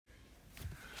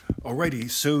Alrighty,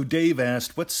 so Dave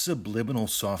asked, what subliminal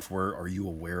software are you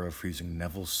aware of for using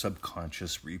Neville's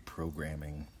subconscious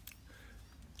reprogramming?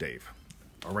 Dave.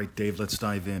 Alright, Dave, let's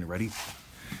dive in. Ready?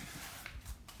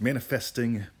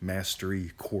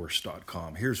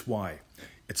 ManifestingMasteryCourse.com. Here's why.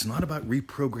 It's not about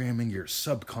reprogramming your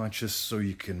subconscious so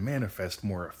you can manifest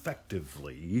more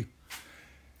effectively.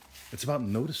 It's about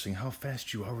noticing how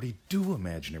fast you already do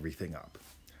imagine everything up.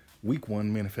 Week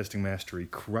 1, Manifesting Mastery,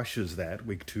 crushes that.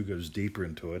 Week 2 goes deeper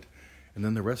into it. And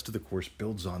then the rest of the course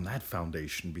builds on that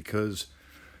foundation, because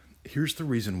here's the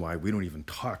reason why we don't even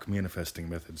talk manifesting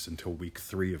methods until week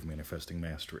 3 of Manifesting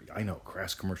Mastery. I know,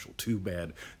 crass commercial, too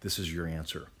bad. This is your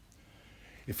answer.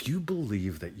 If you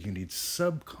believe that you need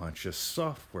subconscious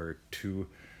software to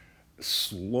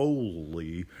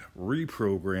slowly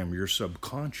reprogram your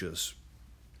subconscious,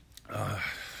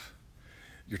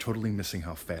 you're totally missing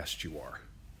how fast you are.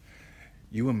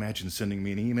 You imagine sending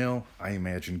me an email. I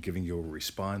imagine giving you a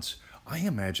response. I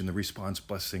imagine the response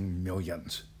blessing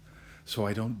millions. So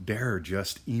I don't dare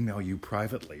just email you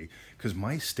privately, because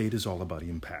my state is all about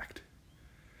impact.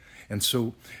 And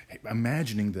so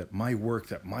imagining that my work,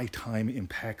 that my time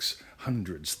impacts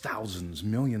hundreds, thousands,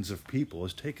 millions of people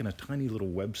has taken a tiny little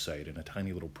website and a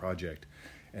tiny little project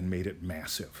and made it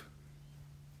massive,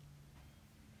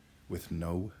 with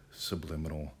no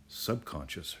subliminal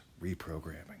subconscious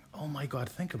reprogramming. Oh my God,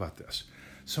 think about this.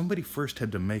 Somebody first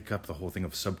had to make up the whole thing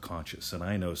of subconscious, and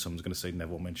I know someone's going to say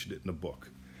Neville mentioned it in the book.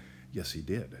 Yes, he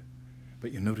did.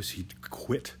 But you notice he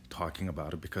quit talking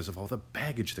about it because of all the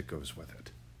baggage that goes with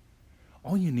it.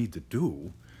 All you need to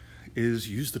do is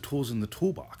use the tools in the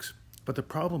toolbox. But the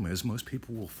problem is most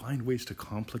people will find ways to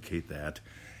complicate that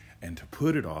and to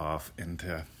put it off and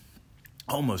to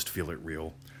almost feel it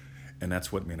real. And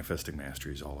that's what Manifesting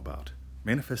Mastery is all about.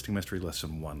 Manifesting Mastery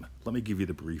Lesson 1. Let me give you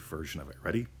the brief version of it.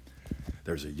 Ready?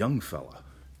 There's a young fella,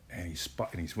 and he's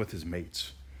with his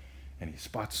mates, and he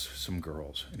spots some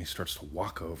girls, and he starts to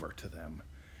walk over to them,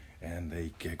 and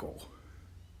they giggle.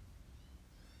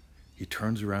 He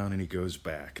turns around and he goes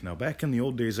back. Now, back in the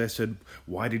old days, I said,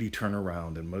 why did he turn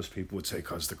around? And most people would say,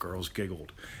 because the girls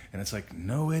giggled. And it's like,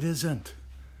 no, it isn't.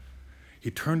 He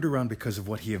turned around because of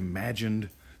what he imagined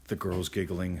the girls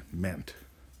giggling meant.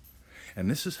 And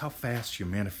this is how fast you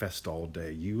manifest all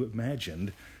day. You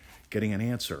imagined getting an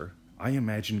answer. I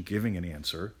imagined giving an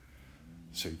answer.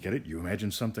 So you get it? You imagine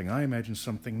something. I imagine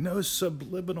something. No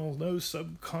subliminal, no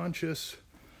subconscious.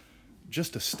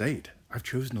 Just a state. I've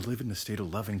chosen to live in the state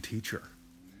of loving teacher.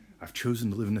 I've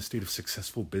chosen to live in the state of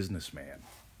successful businessman.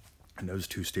 And those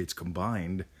two states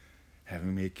combined have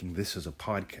me making this as a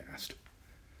podcast.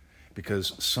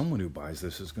 Because someone who buys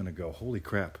this is going to go, holy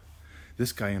crap,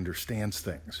 this guy understands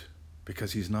things.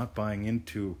 Because he's not buying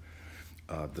into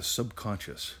the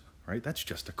subconscious, right? That's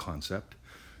just a concept.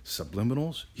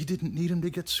 Subliminals, you didn't need him to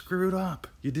get screwed up.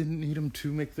 You didn't need him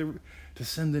to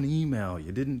send an email.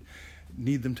 You didn't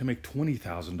need them to make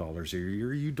 $20,000 a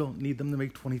year. You don't need them to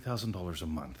make $20,000 a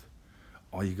month.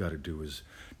 All you got to do is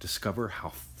discover how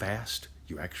fast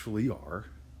you actually are,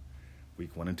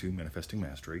 week 1 and 2, Manifesting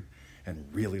Mastery, and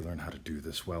really learn how to do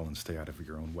this well and stay out of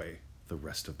your own way the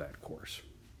rest of that course.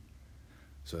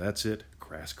 So that's it.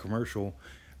 Crass commercial.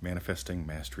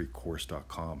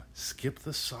 ManifestingMasteryCourse.com. Skip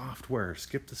the software.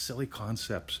 Skip the silly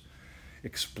concepts.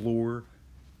 Explore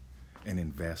and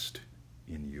invest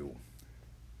in you.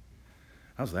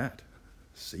 How's that?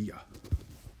 See ya.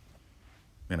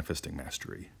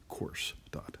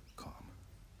 ManifestingMasteryCourse.com.